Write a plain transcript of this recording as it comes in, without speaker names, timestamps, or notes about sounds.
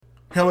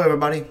Hello,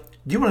 everybody.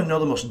 Do you want to know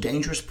the most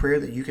dangerous prayer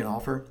that you can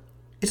offer?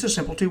 It's a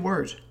simple 2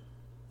 words.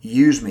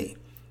 Use me.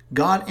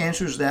 God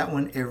answers that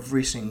one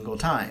every single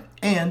time.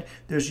 And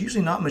there's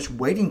usually not much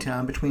waiting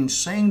time between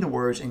saying the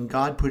words and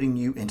God putting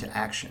you into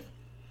action.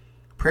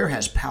 Prayer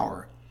has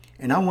power.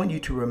 And I want you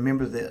to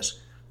remember this.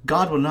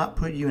 God will not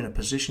put you in a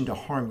position to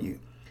harm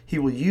you. He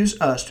will use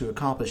us to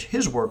accomplish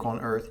His work on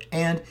earth,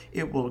 and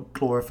it will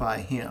glorify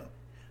Him.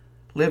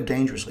 Live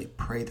dangerously.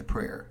 Pray the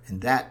prayer.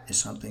 And that is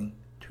something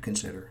to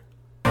consider.